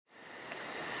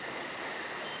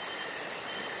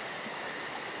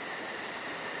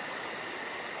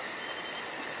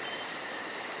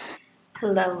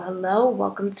Hello, hello.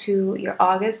 Welcome to your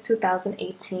August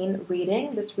 2018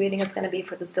 reading. This reading is going to be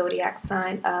for the zodiac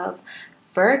sign of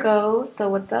Virgo. So,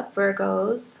 what's up,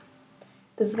 Virgos?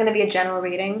 This is going to be a general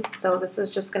reading. So, this is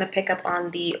just going to pick up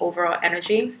on the overall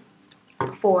energy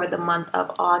for the month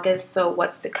of August. So,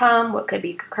 what's to come, what could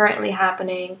be currently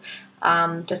happening,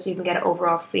 just so you can get an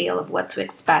overall feel of what to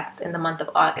expect in the month of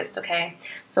August, okay?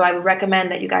 So I would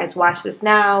recommend that you guys watch this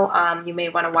now. You may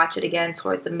want to watch it again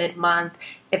towards the mid-month.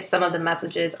 If some of the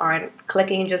messages aren't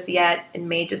clicking just yet, it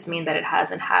may just mean that it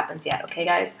hasn't happened yet, okay,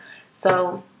 guys?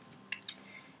 So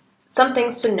some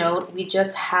things to note. We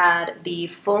just had the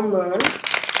full moon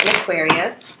in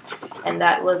Aquarius, and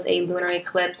that was a lunar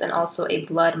eclipse and also a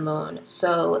blood moon.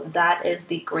 So that is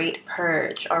the Great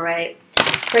Purge, all right?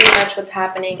 Pretty much what's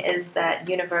happening is that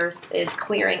universe is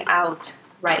clearing out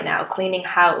right now, cleaning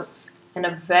house in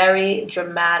a very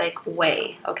dramatic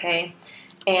way, okay?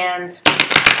 And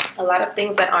a lot of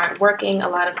things that aren't working, a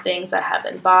lot of things that have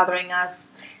been bothering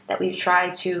us, that we've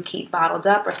tried to keep bottled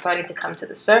up are starting to come to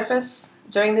the surface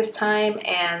during this time,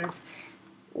 and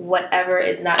whatever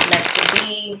is not meant to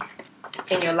be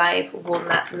in your life will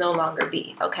no longer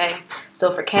be, okay?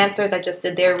 So for Cancers, I just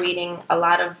did their reading. A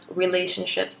lot of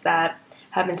relationships that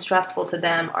have been stressful to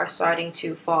them are starting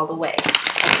to fall away,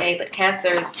 okay? But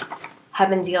Cancers have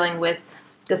been dealing with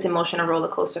this emotional roller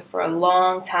coaster for a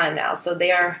long time now, so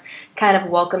they are kind of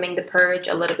welcoming the purge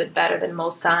a little bit better than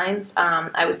most signs.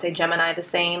 I would say Gemini the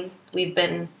same. We've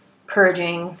been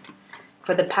purging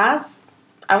for the past,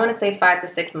 I want to say 5 to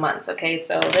 6 months, okay?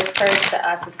 So this purge to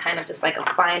us is kind of just like a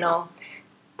final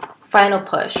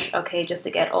push, okay, just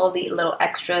to get all the little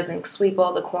extras and sweep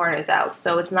all the corners out,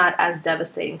 so it's not as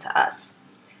devastating to us.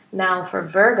 Now for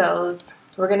Virgos,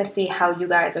 we're going to see how you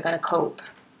guys are going to cope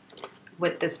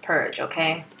with this purge,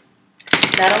 okay?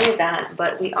 Not only that,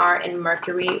 but we are in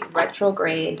Mercury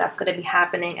retrograde. That's going to be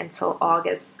happening until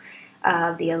August the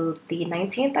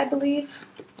 19th, I believe.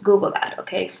 Google that,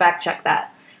 okay? Fact check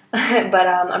that. But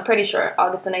I'm pretty sure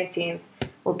August the 19th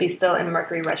will be still in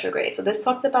Mercury retrograde. So this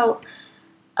talks about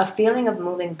a feeling of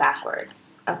moving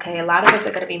backwards, okay? A lot of us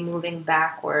are going to be moving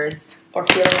backwards or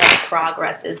feeling like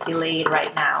progress is delayed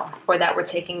right now, or that we're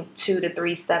taking 2 to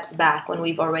 3 steps back when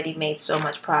we've already made so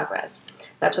much progress.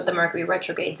 That's what the Mercury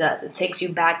retrograde does. It takes you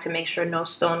back to make sure no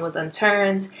stone was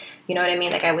unturned. You know what I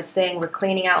mean? Like I was saying, we're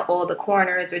cleaning out all the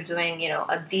corners. We're doing,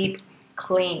 a deep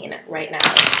clean right now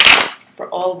for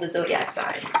all of the zodiac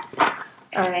signs.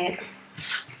 All right.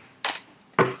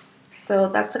 So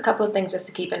that's a couple of things just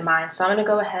to keep in mind. So I'm going to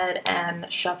go ahead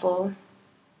and shuffle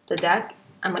the deck.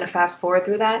 I'm going to fast forward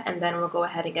through that, and then we'll go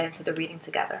ahead and get into the reading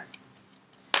together.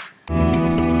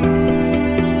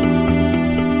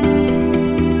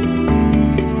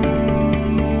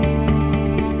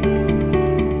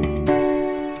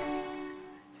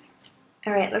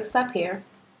 All right, let's stop here.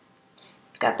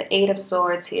 We've got the 8 of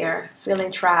Swords here,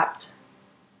 feeling trapped,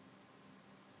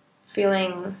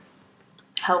 feeling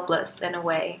helpless in a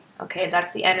way. Okay,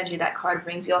 that's the energy that card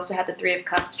brings. You also have the 3 of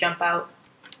Cups jump out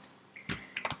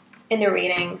in your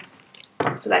reading.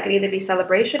 So that could either be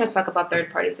celebration or talk about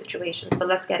third-party situations, but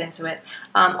let's get into it.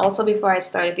 Also, before I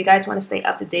start, if you guys want to stay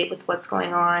up to date with what's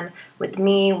going on with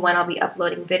me, when I'll be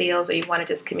uploading videos, or you want to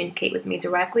just communicate with me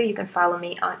directly, you can follow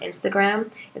me on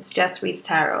Instagram. It's Jess Reads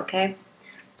Tarot, okay?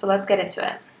 So let's get into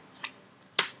it.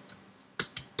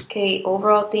 Okay,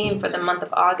 overall theme for the month of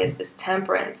August is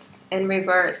temperance, in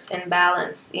reverse,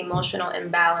 imbalance, emotional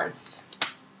imbalance.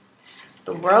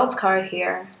 The World's card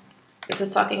here, this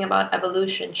is talking about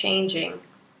evolution, changing,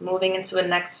 moving into a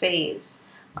next phase.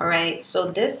 All right, so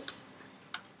this,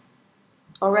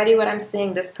 already what I'm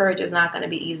seeing, this purge is not going to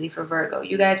be easy for Virgo.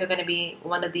 You guys are going to be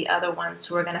one of the other ones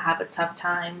who are going to have a tough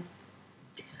time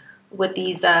with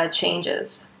these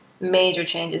changes, major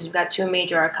changes. You've got 2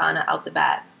 major arcana out the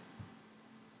bat.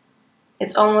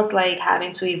 It's almost like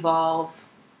having to evolve,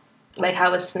 like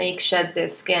how a snake sheds their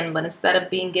skin, but instead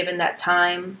of being given that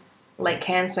time, like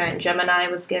Cancer and Gemini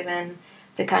was given,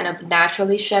 to kind of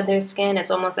naturally shed their skin,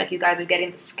 it's almost like you guys are getting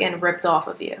the skin ripped off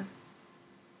of you.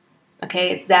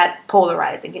 Okay, it's that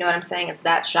polarizing, you know what I'm saying? It's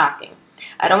that shocking.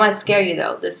 I don't want to scare you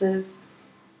though. This is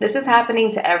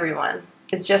happening to everyone.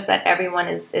 It's just that everyone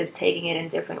is taking it in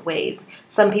different ways.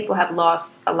 Some people have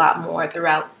lost a lot more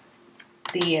throughout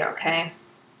the year, okay?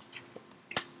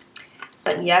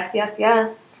 But yes, yes,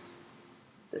 yes.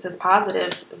 This is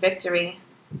positive victory.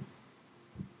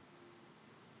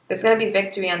 There's going to be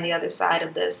victory on the other side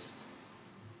of this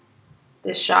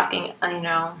shocking,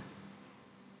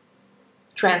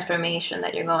 transformation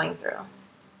that you're going through.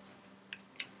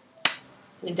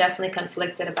 You're definitely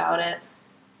conflicted about it.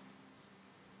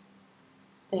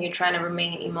 And you're trying to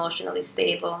remain emotionally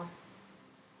stable.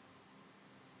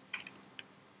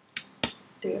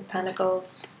 Three of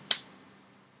Pentacles,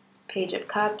 Page of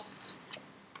Cups,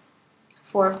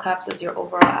 Four of Cups is your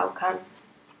overall outcome,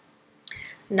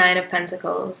 Nine of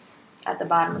Pentacles at the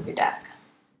bottom of your deck.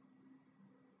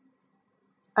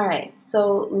 All right,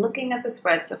 so looking at the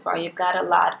spread so far, you've got a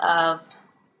lot of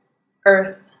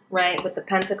earth, right, with the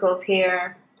pentacles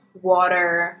here,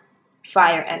 water,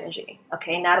 fire energy,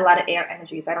 okay? Not a lot of air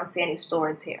energies. I don't see any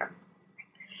swords here.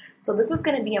 So this is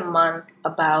going to be a month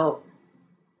about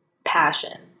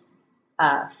passion,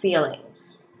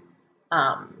 feelings,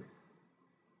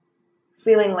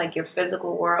 feeling like your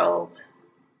physical world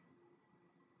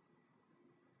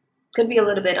could be a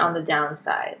little bit on the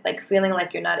downside, like feeling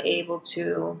like you're not able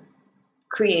to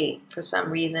create for some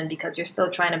reason because you're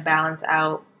still trying to balance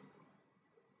out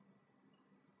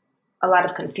a lot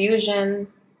of confusion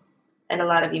and a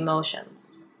lot of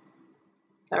emotions.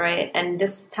 All right. And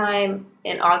this time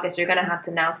in August, you're going to have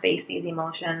to now face these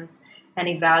emotions and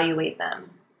evaluate them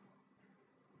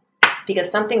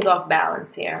because something's off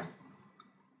balance here.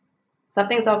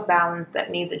 Something's off balance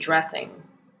that needs addressing,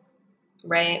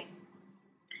 right?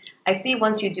 I see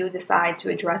once you do decide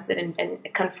to address it and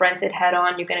confront it head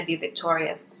on, you're going to be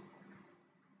victorious.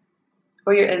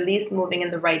 Or you're at least moving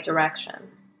in the right direction.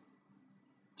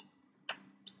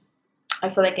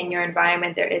 I feel like in your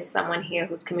environment, there is someone here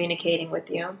who's communicating with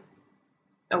you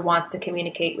or wants to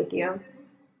communicate with you.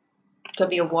 It could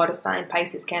be a water sign,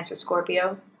 Pisces, Cancer,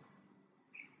 Scorpio.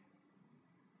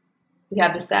 You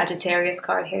have the Sagittarius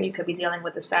card here. You could be dealing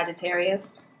with the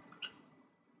Sagittarius.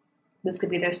 This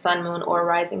could be their sun, moon, or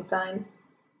rising sign.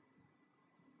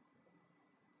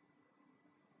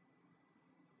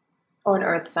 Or an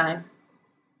earth sign.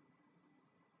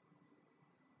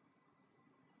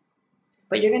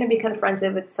 But you're going to be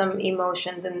confronted with some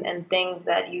emotions and things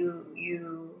that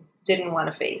you didn't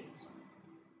want to face.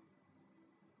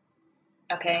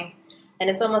 Okay? And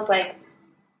it's almost like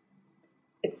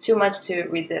it's too much to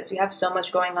resist. You have so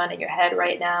much going on in your head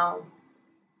right now.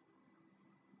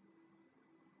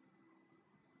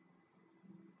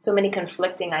 So many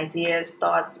conflicting ideas,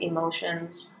 thoughts,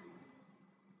 emotions.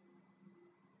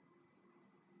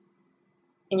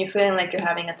 And you're feeling like you're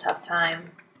having a tough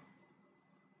time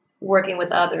working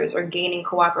with others or gaining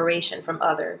cooperation from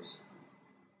others.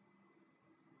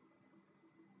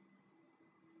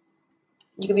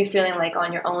 You could be feeling like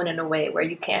on your own in a way where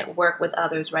you can't work with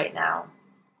others right now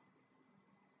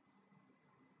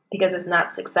because it's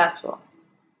not successful.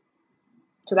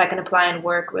 So that can apply in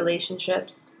work,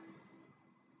 relationships.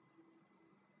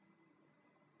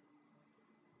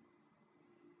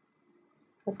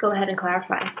 Let's go ahead and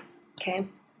clarify, okay?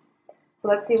 So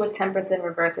let's see what Temperance in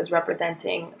reverse is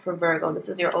representing for Virgo. This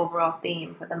is your overall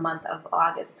theme for the month of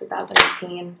August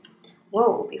 2018.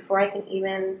 Whoa, before I can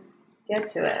even get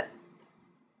to it.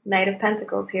 Knight of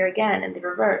Pentacles here again in the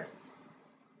reverse.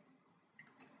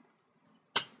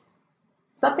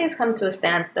 Something's come to a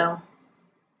standstill.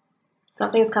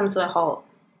 Something's come to a halt.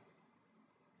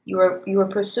 You were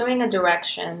pursuing a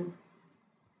direction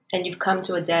and you've come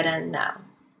to a dead end now.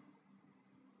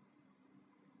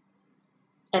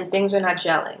 And things are not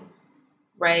gelling,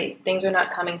 right? Things are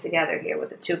not coming together here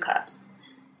with the two cups,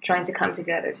 trying to come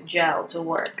together, to gel, to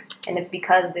work. And it's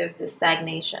because there's this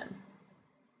stagnation.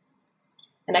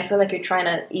 And I feel like you're trying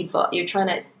to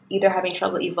either having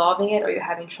trouble evolving it or you're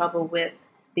having trouble with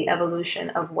the evolution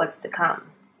of what's to come.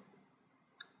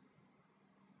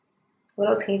 What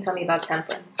else can you tell me about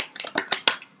Temperance?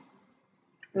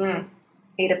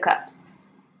 Eight of Cups.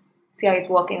 See how he's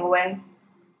walking away?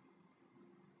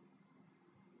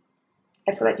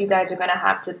 I feel like you guys are going to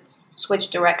have to switch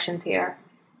directions here.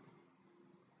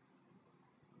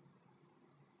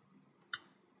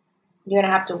 You're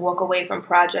going to have to walk away from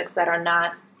projects that are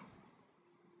not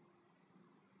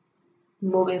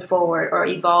moving forward or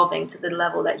evolving to the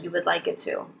level that you would like it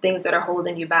to. Things that are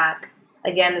holding you back.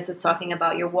 Again, this is talking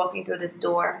about you're walking through this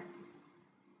door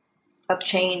of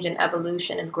change and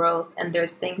evolution and growth, and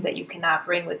there's things that you cannot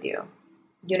bring with you.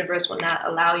 The universe will not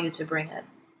allow you to bring it.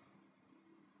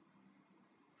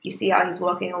 You see how he's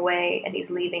walking away and he's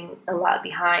leaving a lot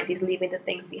behind. He's leaving the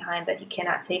things behind that he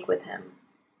cannot take with him.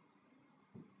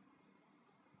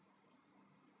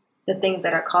 The things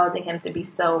that are causing him to be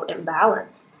so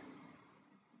imbalanced.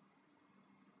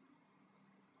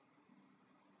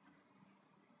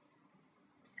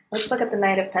 Let's look at the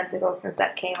Knight of Pentacles since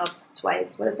that came up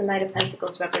twice. What is the Knight of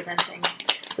Pentacles representing?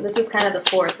 So this is kind of the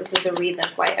force. This is the reason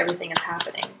why everything is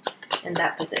happening in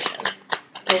that position.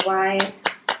 So why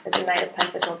is the Knight of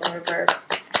Pentacles in reverse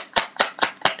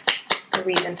the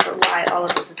reason for why all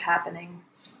of this is happening?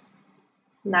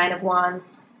 Nine of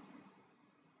Wands.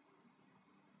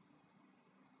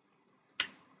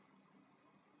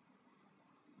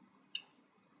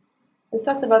 This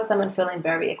talks about someone feeling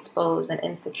very exposed and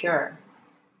insecure,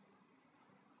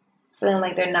 feeling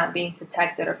like they're not being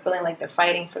protected or feeling like they're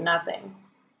fighting for nothing.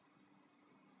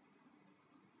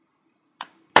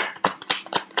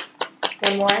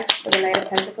 One more for the Knight of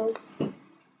Pentacles.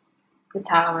 The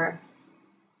Tower.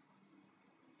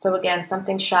 So again,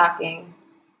 something shocking.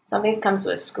 Something's come to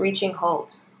a screeching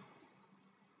halt.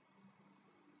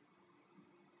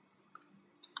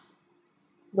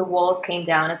 The walls came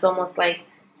down. It's almost like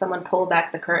someone pulled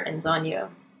back the curtains on you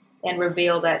and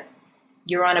revealed that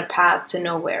you're on a path to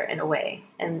nowhere in a way.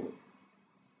 And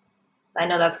I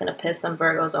know that's going to piss some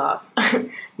Virgos off.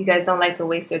 You guys don't like to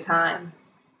waste your time.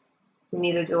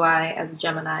 Neither do I as a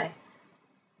Gemini.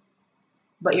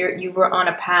 But you were on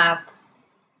a path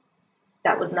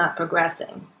that was not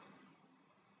progressing.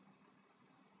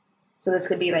 So this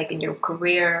could be like in your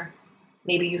career.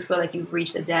 Maybe you feel like you've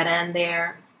reached a dead end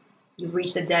there. You've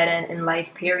reached a dead end in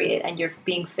life, period, and you're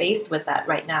being faced with that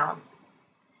right now.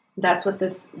 That's what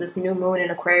this new moon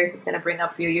in Aquarius is going to bring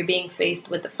up for you. You're being faced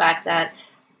with the fact that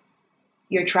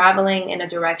you're traveling in a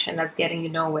direction that's getting you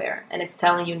nowhere, and it's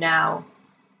telling you now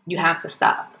you have to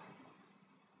stop.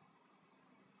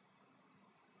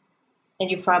 And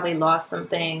you've probably lost some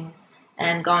things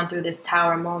and gone through this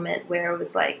tower moment where it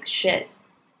was like, shit.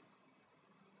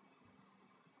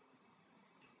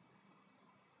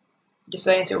 You're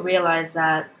starting to realize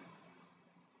that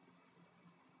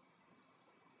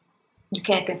you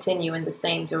can't continue in the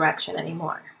same direction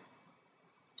anymore.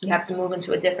 You have to move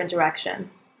into a different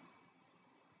direction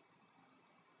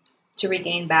to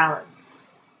regain balance.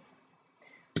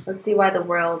 Let's see why the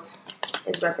World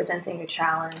is representing your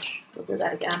challenge. We'll do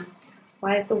that again.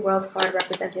 Why is the World's card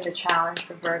representing the challenge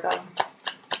for Virgo?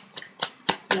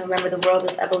 And remember, the World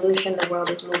is evolution. The World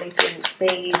is moving to a new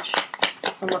stage.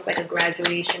 It's almost like a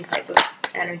graduation type of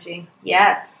energy.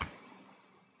 Yes.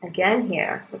 Again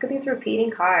here. Look at these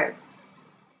repeating cards.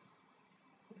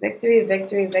 Victory,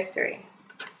 victory, victory.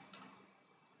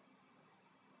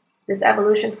 This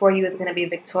evolution for you is going to be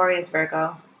victorious,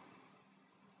 Virgo.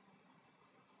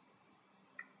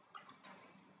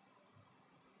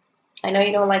 I know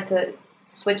you don't like to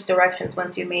switch directions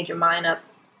once you've made your mind up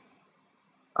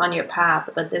on your path,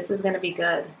 but this is going to be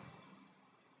good.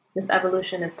 This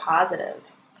evolution is positive.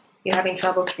 You're having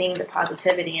trouble seeing the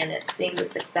positivity in it, seeing the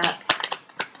success,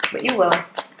 but you will.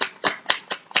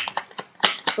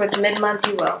 Towards mid-month,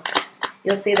 you will.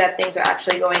 You'll see that things are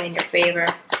actually going in your favor,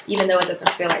 even though it doesn't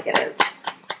feel like it is.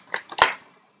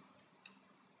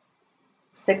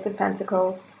 Six of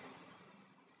Pentacles.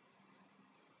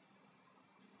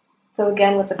 So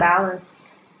again, with the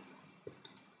balance,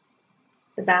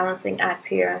 the balancing act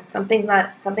here. Something's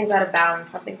out of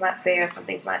balance. Something's not fair.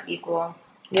 Something's not equal.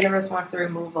 The universe wants to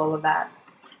remove all of that.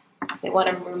 They want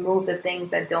to remove the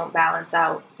things that don't balance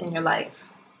out in your life.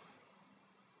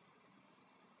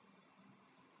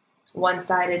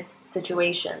 One-sided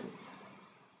situations.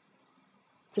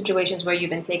 Situations where you've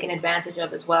been taken advantage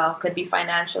of as well. Could be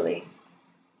financially.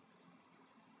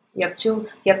 You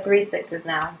have three sixes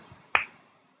now.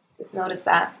 Just notice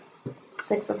that.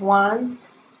 Six of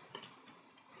Wands,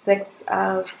 Six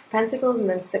of Pentacles, and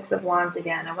then Six of Wands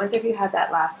again. I wonder if you had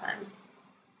that last time.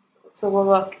 So we'll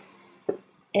look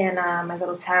in my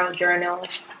little tarot journal.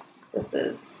 This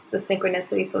is the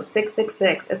synchronicity. So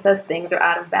 666, it says things are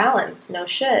out of balance. No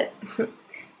shit.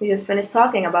 We just finished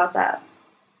talking about that.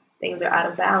 Things are out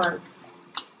of balance.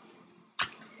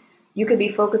 You could be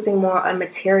focusing more on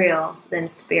material than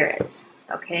spirit,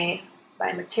 okay?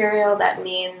 By material, that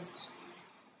means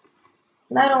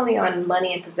not only on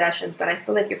money and possessions, but I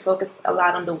feel like you're focused a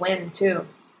lot on the wind too.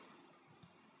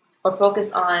 Or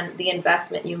focused on the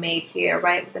investment you made here,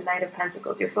 right? With the Knight of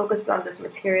Pentacles. You're focused on this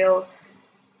material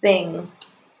thing,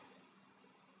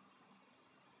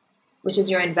 which is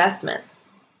your investment.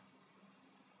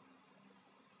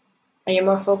 And you're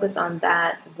more focused on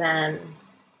that than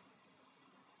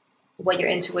what your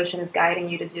intuition is guiding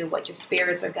you to do, what your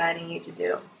spirits are guiding you to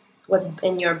do, what's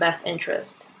in your best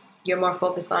interest. You're more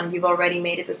focused on, you've already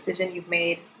made a decision, you've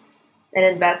made an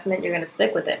investment, you're going to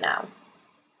stick with it now.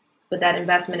 But that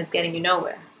investment is getting you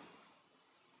nowhere.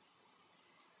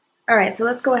 All right, so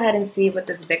let's go ahead and see what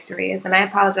this victory is. And I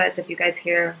apologize if you guys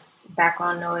hear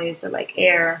background noise or like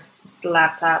air. It's the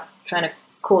laptop trying to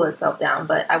cool itself down,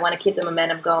 but I want to keep the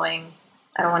momentum going.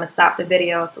 I don't want to stop the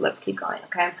video, so let's keep going,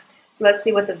 okay? So let's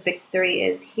see what the victory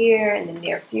is here in the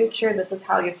near future. This is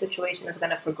how your situation is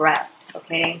going to progress,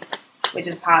 okay? Which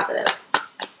is positive.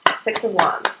 Six of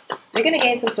Wands. You're going to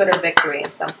gain some sort of victory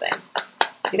in something.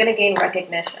 You're going to gain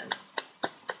recognition.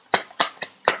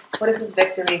 What is this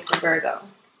victory for Virgo?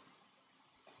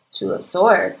 Two of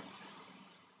Swords.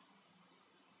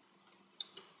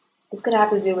 This could have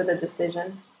to do with a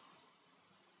decision.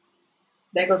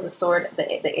 There goes the sword,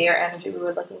 the air energy we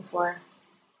were looking for.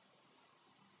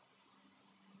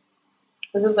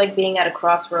 This is like being at a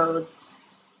crossroads,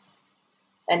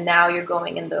 and now you're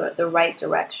going in the right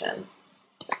direction.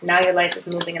 Now your life is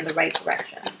moving in the right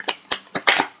direction.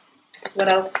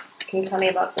 What else? Can you tell me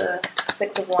about the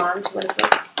Six of Wands? What is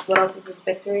this? What else is this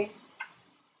victory?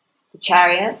 The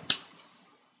Chariot.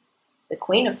 The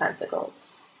Queen of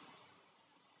Pentacles.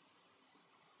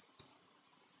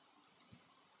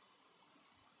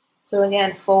 So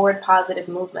again, forward positive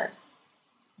movement.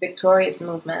 Victorious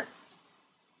movement.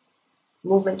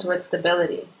 Movement towards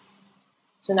stability.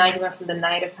 So now you went from the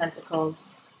Knight of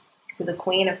Pentacles to the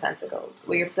Queen of Pentacles,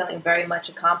 where you're feeling very much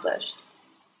accomplished.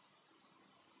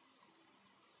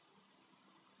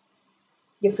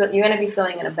 You're going to be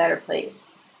feeling in a better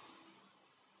place.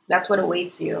 That's what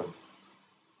awaits you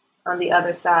on the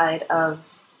other side of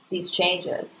these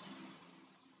changes.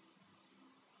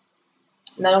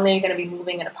 Not only are you going to be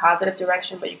moving in a positive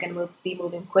direction, but you're going to be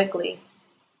moving quickly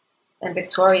and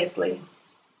victoriously.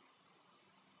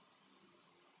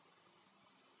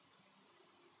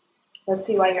 Let's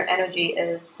see why your energy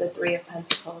is the Three of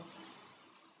Pentacles.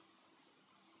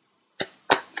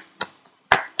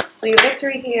 So your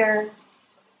victory here,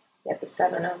 you have the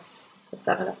Seven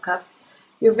of Cups.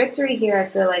 Your victory here, I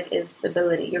feel like, is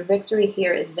stability. Your victory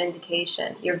here is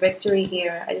vindication. Your victory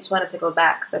here, I just wanted to go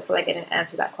back because I feel like I didn't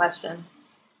answer that question.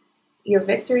 Your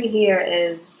victory here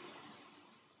is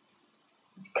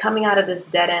coming out of this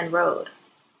dead-end road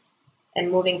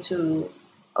and moving to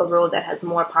a road that has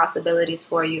more possibilities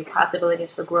for you,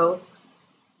 possibilities for growth,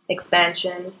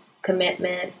 expansion,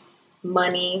 commitment,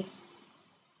 money,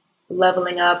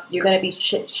 leveling up. You're going to be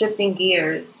shifting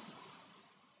gears,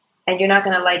 and you're not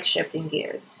going to like shifting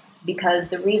gears, because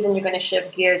the reason you're going to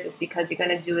shift gears is because you're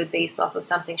going to do it based off of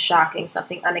something shocking,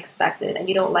 something unexpected, and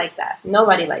you don't like that.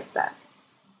 Nobody likes that.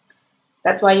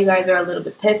 That's why you guys are a little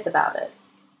bit pissed about it,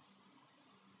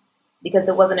 because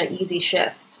it wasn't an easy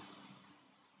shift.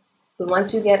 But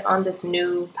once you get on this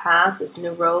new path, this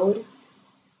new road,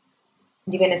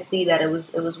 you're going to see that it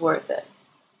was worth it.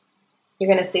 You're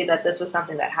going to see that this was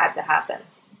something that had to happen.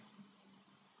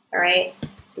 All right?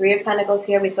 Three of Pentacles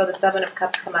here. We saw the Seven of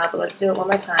Cups come out, but let's do it one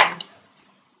more time.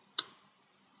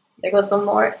 There goes some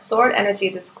more sword energy,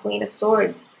 this Queen of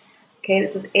Swords. Okay,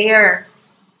 this is air,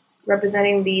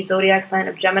 representing the zodiac sign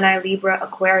of Gemini, Libra,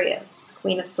 Aquarius,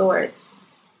 Queen of Swords.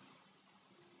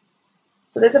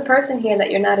 So there's a person here that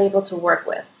you're not able to work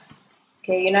with.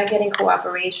 Okay, you're not getting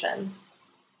cooperation.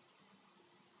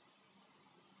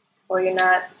 Or you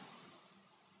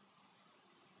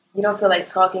don't feel like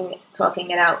talking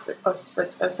it out or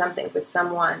something with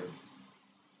someone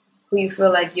who you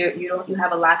feel like you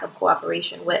have a lack of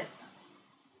cooperation with.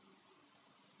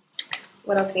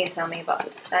 What else can you tell me about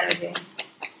this energy?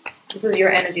 This is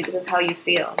your energy. This is how you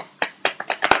feel.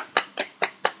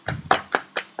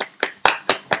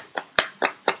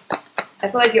 I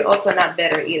feel like you're also not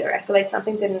bitter either. I feel like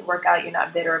something didn't work out. You're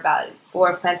not bitter about it. Four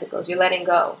of Pentacles. You're letting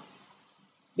go.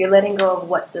 You're letting go of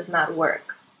what does not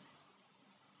work.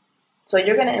 So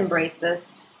you're going to embrace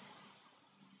this.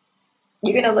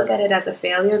 You're going to look at it as a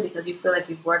failure because you feel like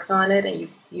you've worked on it and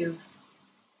you've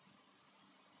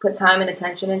put time and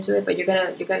attention into it, but you're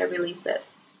going to release it.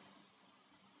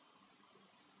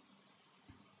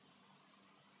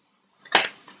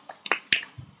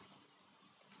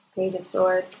 Page of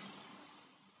Swords.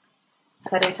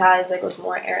 Cutting ties, there goes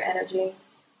more air energy.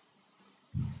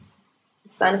 The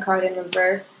Sun card in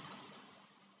reverse.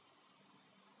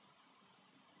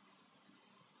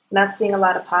 Not seeing a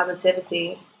lot of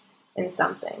positivity in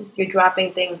something. You're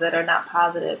dropping things that are not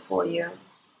positive for you.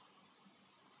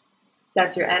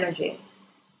 That's your energy.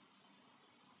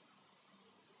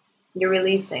 You're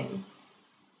releasing.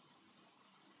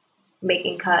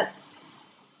 Making cuts.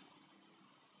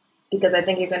 Because I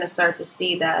think you're going to start to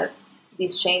see that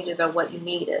these changes are what you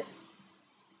needed.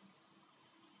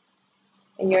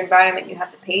 In your environment, you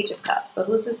have the Page of Cups. So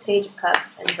who's this Page of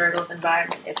Cups in Virgo's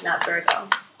environment, if not Virgo?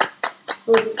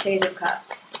 Who's this Page of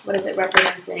Cups? What is it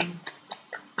representing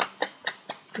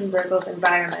in Virgo's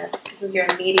environment? This is your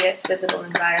immediate physical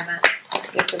environment,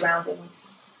 your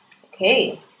surroundings.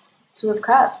 Okay, Two of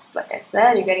Cups. Like I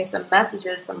said, you're getting some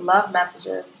messages, some love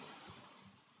messages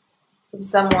from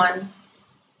someone.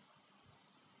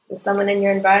 There's someone in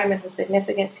your environment who's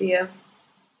significant to you.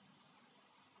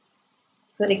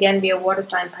 Could again be a water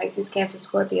sign, Pisces, Cancer,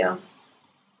 Scorpio.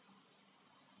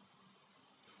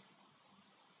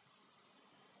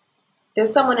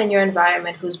 There's someone in your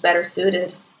environment who's better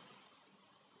suited.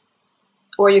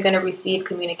 Or you're going to receive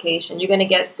communication. You're going to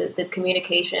get the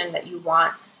communication that you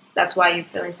want That's why you're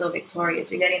feeling so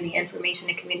victorious. You're getting the information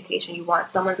and communication you want.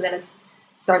 Someone's going to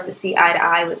start to see eye to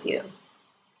eye with you.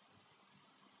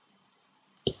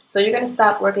 So you're going to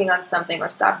stop working on something or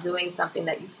stop doing something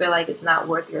that you feel like is not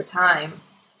worth your time.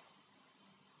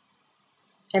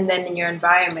 And then in your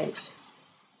environment,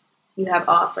 you have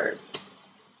offers.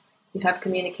 You have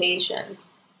communication.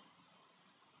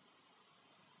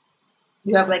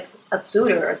 You have like a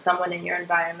suitor or someone in your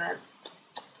environment.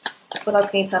 What else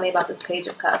can you tell me about this Page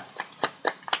of Cups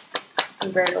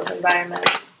in Virgo's environment?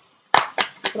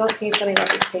 What else can you tell me about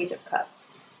this Page of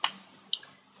Cups?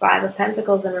 Five of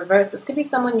Pentacles in reverse. This could be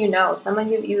someone you know, someone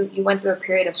you went through a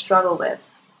period of struggle with,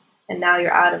 and now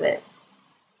you're out of it.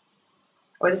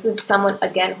 Or this is someone,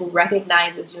 again, who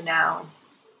recognizes you now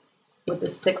with the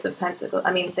Six of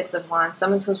Wands.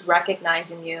 Someone who's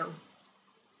recognizing you,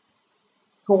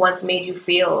 who once made you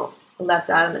feel left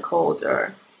out in the cold,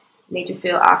 or made you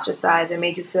feel ostracized, or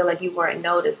made you feel like you weren't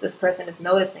noticed. This person is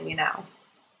noticing you now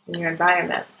in your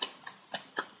environment.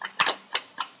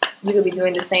 You could be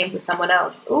doing the same to someone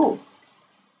else. Ooh.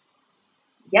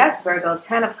 Yes, Virgo,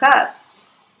 10 of Cups.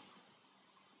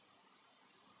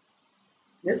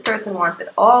 This person wants it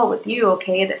all with you,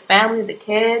 okay? The family, the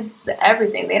kids, the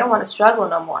everything. They don't want to struggle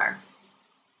no more.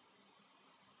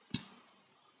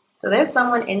 So there's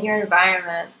someone in your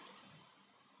environment.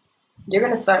 You're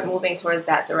going to start moving towards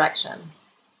that direction.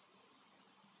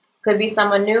 Could be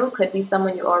someone new, could be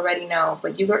someone you already know,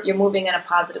 but you're moving in a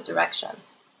positive direction.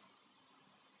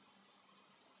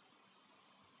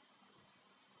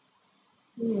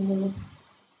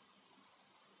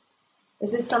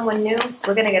 Is this someone new?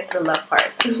 We're going to get to the love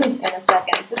part in a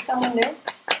second. Is this someone new?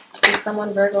 Is this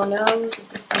someone Virgo knows? Is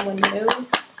this someone new?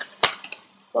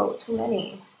 Whoa, too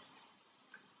many.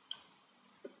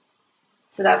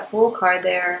 So that Fool card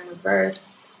there in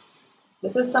reverse.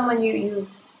 This is someone you've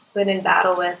been in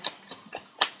battle with.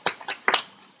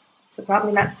 So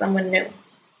probably not someone new.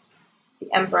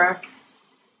 The Emperor.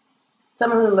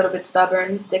 Someone who's a little bit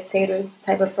stubborn, dictator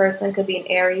type of person. Could be an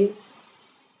Aries.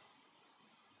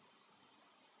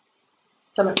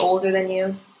 Someone older than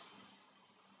you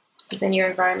is in your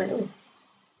environment. Ooh.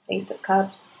 Ace of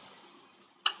Cups.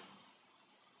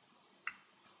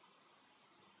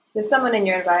 There's someone in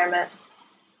your environment.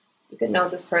 You could know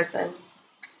this person.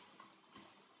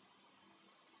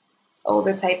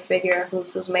 Older type figure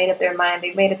who's made up their mind.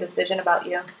 They've made a decision about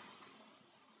you.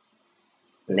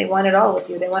 And they want it all with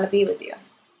you. They want to be with you.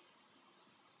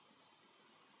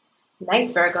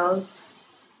 Nice, Virgos.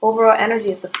 Overall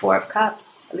energy is the Four of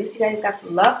Cups. At least you guys got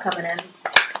some love coming in.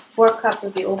 Four of Cups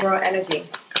is the overall energy.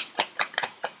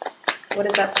 What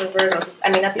is that for Virgos?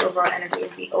 I mean, not the overall energy,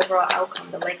 the overall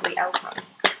outcome, the likely outcome.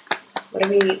 What are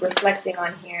we reflecting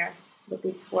on here with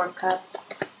these Four of Cups?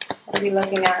 What are we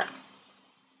looking at?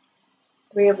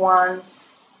 Three of Wands.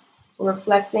 We're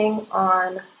reflecting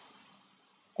on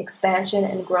expansion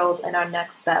and growth in our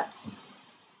next steps.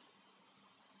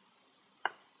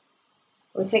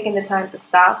 We're taking the time to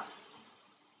stop.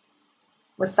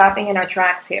 We're stopping in our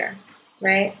tracks here,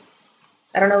 right?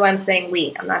 I don't know why I'm saying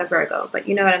we. I'm not a Virgo, but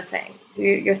you know what I'm saying. So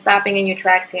you're stopping in your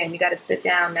tracks here, and you got to sit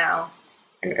down now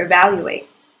and evaluate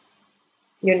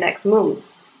your next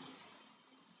moves.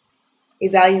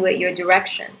 Evaluate your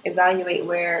direction. Evaluate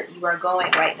where you are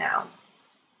going right now.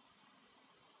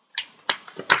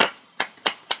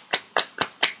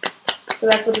 So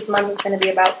that's what this month is going to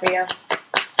be about for you.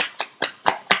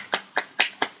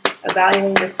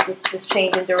 Evaluating this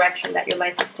change in direction that your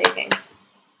life is taking,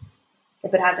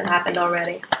 if it hasn't happened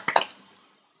already.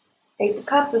 Ace of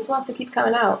Cups, this wants to keep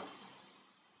coming out.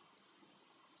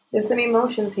 There's some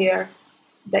emotions here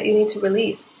that you need to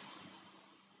release.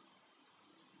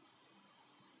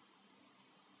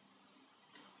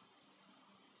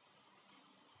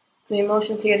 Some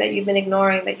emotions here that you've been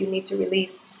ignoring that you need to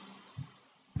release.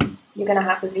 You're going to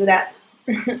have to do that.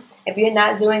 If you're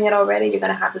not doing it already, you're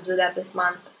going to have to do that this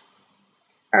month.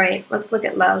 All right, let's look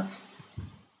at love.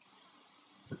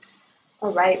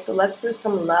 All right, so let's do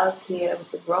some love here with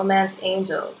the Romance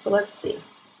Angel. So let's see.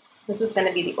 This is going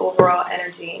to be the overall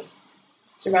energy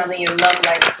surrounding your love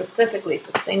life, specifically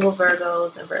for single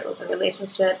Virgos and Virgos in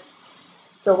relationships.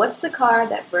 So what's the card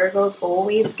that Virgos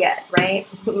always get, right?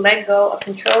 Let go of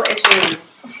control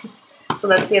issues. So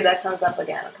let's see if that comes up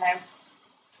again, okay?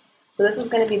 So this is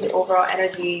going to be the overall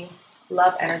energy,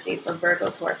 love energy for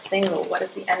Virgos who are single. What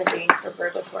is the energy for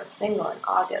Virgos who are single in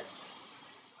August?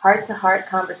 Heart-to-heart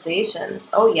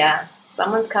conversations. Oh yeah,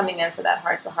 someone's coming in for that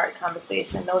heart-to-heart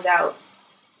conversation, no doubt.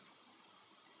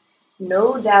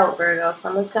 No doubt, Virgo.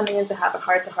 Someone's coming in to have a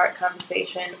heart-to-heart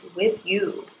conversation with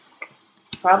you.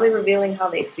 Probably revealing how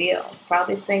they feel.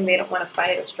 Probably saying they don't want to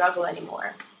fight or struggle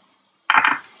anymore.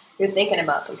 You're thinking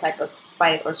about some type of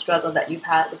fight or struggle that you've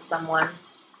had with someone.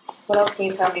 What else can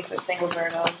you tell me for single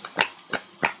Virgos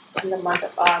in the month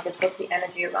of August? What's the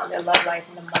energy around their love life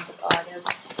in the month of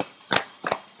August?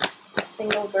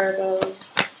 Single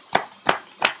Virgos.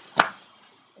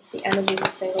 What's the energy of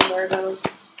single Virgos?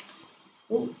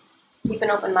 Ooh. Keep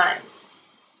an open mind.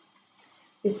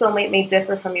 Your soulmate may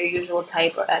differ from your usual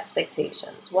type or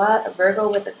expectations. What? A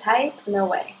Virgo with a type? No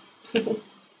way.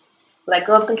 Let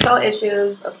go of control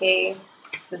issues, okay?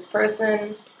 This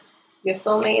person, your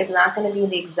soulmate, is not going to be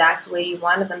the exact way you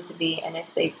wanted them to be. And if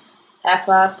they F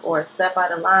up or step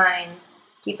out of line,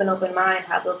 keep an open mind.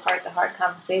 Have those heart-to-heart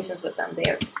conversations with them.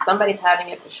 Somebody's having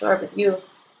it for sure with you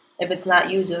if it's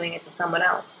not you doing it to someone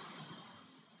else.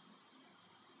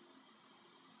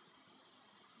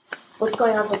 What's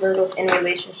going on for Virgos in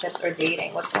relationships or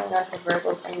dating? What's going on for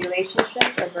Virgos in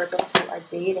relationships or Virgos who are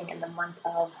dating in the month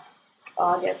of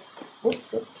August?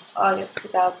 August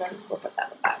 2000. We'll put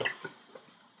that in the back.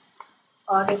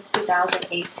 August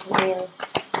 2018.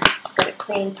 Let's get a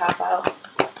clean pop out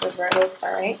for Virgos.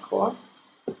 All right, cool.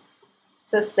 It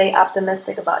says stay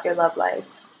optimistic about your love life.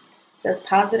 It says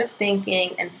positive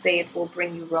thinking and faith will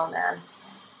bring you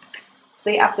romance.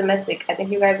 Stay optimistic. I think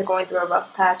you guys are going through a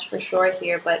rough patch for sure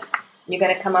here, but you're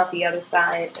going to come out the other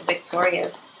side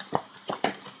victorious.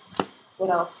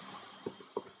 What else?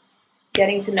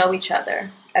 Getting to know each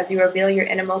other. As you reveal your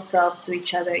innermost selves to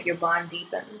each other, your bond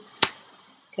deepens.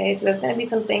 Okay, so there's going to be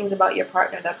some things about your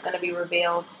partner that's going to be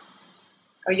revealed,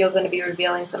 or you're going to be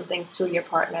revealing some things to your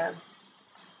partner.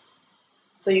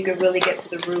 So you can really get to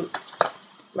the root,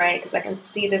 right? Because I can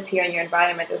see this here in your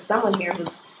environment. There's someone here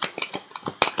who's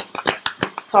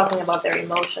talking about their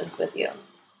emotions with you.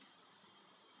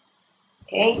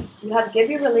 Okay, you have give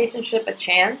your relationship a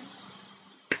chance,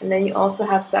 and then you also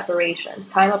have separation.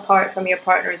 Time apart from your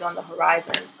partner is on the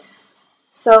horizon.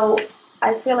 So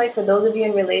I feel like for those of you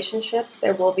in relationships,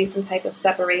 there will be some type of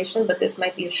separation, but this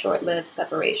might be a short-lived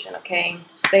separation, okay?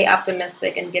 Stay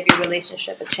optimistic and give your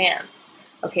relationship a chance,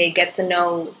 okay? Get to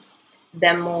know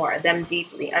them more, them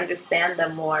deeply, understand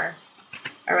them more,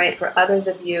 all right? For others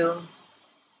of you,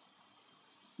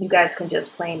 you guys can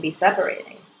just plain be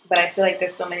separating. But I feel like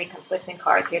there's so many conflicting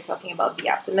cards here talking about be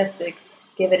optimistic,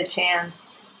 give it a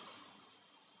chance.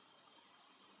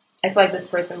 I feel like this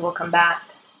person will come back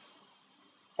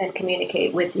and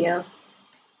communicate with you.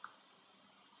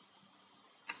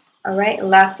 All right, and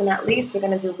last but not least, we're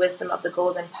going to do Wisdom of the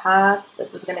Golden Path.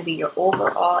 This is going to be your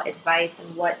overall advice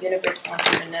and what universe wants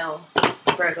you to know,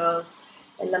 Virgos,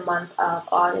 in the month of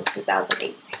August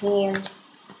 2018.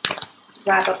 Let's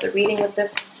wrap up the reading with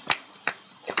this.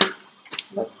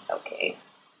 Okay.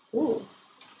 Ooh,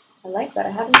 I like that.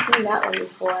 I haven't seen that one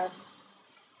before.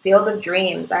 Field of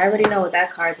Dreams. I already know what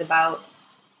that card's about.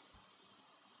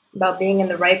 About being in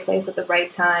the right place at the right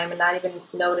time and not even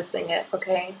noticing it,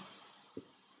 okay?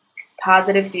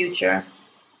 Positive future.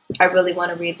 I really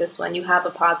want to read this one. You have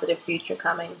a positive future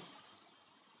coming.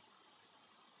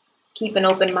 Keep an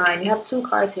open mind. You have two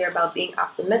cards here about being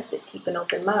optimistic. Keep an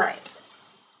open mind.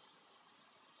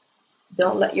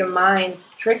 Don't let your mind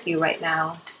trick you right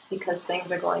now because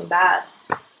things are going bad.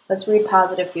 Let's read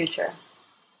positive future.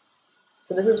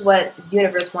 So this is what the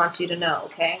universe wants you to know,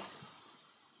 okay?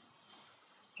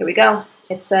 Here we go.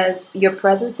 It says, your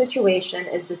present situation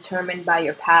is determined by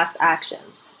your past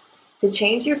actions. To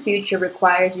change your future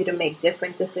requires you to make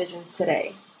different decisions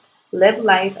today. Live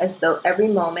life as though every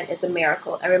moment is a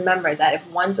miracle, and remember that if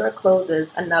one door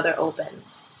closes, another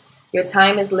opens. Your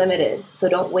time is limited, so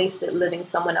don't waste it living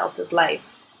someone else's life.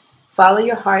 Follow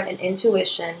your heart and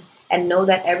intuition, and know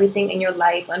that everything in your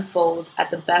life unfolds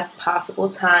at the best possible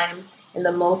time in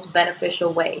the most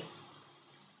beneficial way.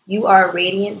 You are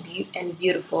radiant and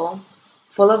beautiful,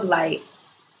 full of light.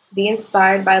 Be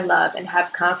inspired by love and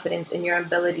have confidence in your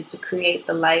ability to create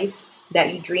the life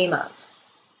that you dream of.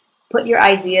 Put your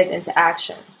ideas into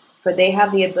action, for they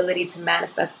have the ability to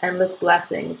manifest endless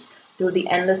blessings through the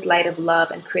endless light of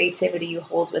love and creativity you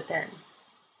hold within.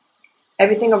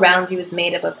 Everything around you is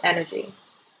made up of energy.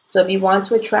 So if you want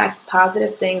to attract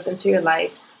positive things into your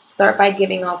life, start by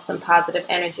giving off some positive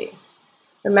energy.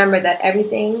 Remember that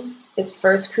everything is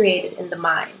first created in the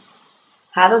mind.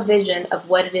 Have a vision of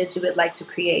what it is you would like to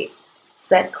create.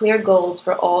 Set clear goals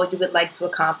for all you would like to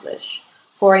accomplish.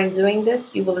 For in doing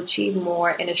this, you will achieve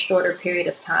more in a shorter period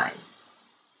of time.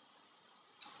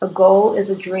 A goal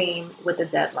is a dream with a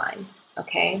deadline,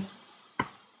 okay?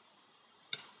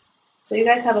 So you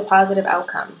guys have a positive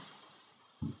outcome.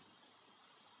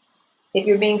 If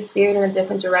you're being steered in a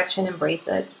different direction, embrace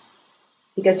it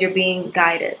because you're being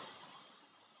guided.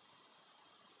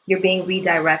 You're being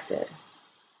redirected.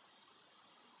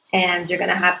 And you're going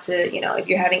to have to, if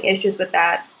you're having issues with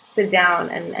that, sit down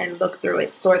and look through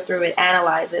it, sort through it,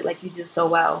 analyze it like you do so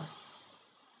well.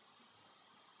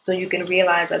 So you can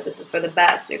realize that this is for the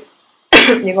best.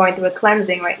 You're going through a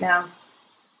cleansing right now.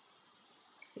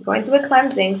 You're going through a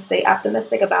cleansing. Stay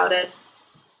optimistic about it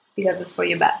because it's for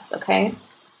your best, okay?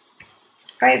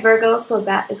 All right, Virgo, so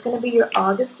that is going to be your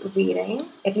August reading.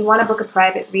 If you want to book a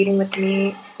private reading with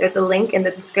me, there's a link in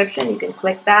the description. You can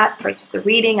click that, purchase the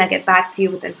reading. I get back to you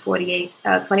within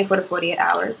 24 to 48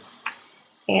 hours.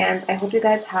 And I hope you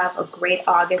guys have a great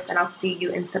August, and I'll see you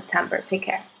in September. Take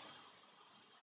care.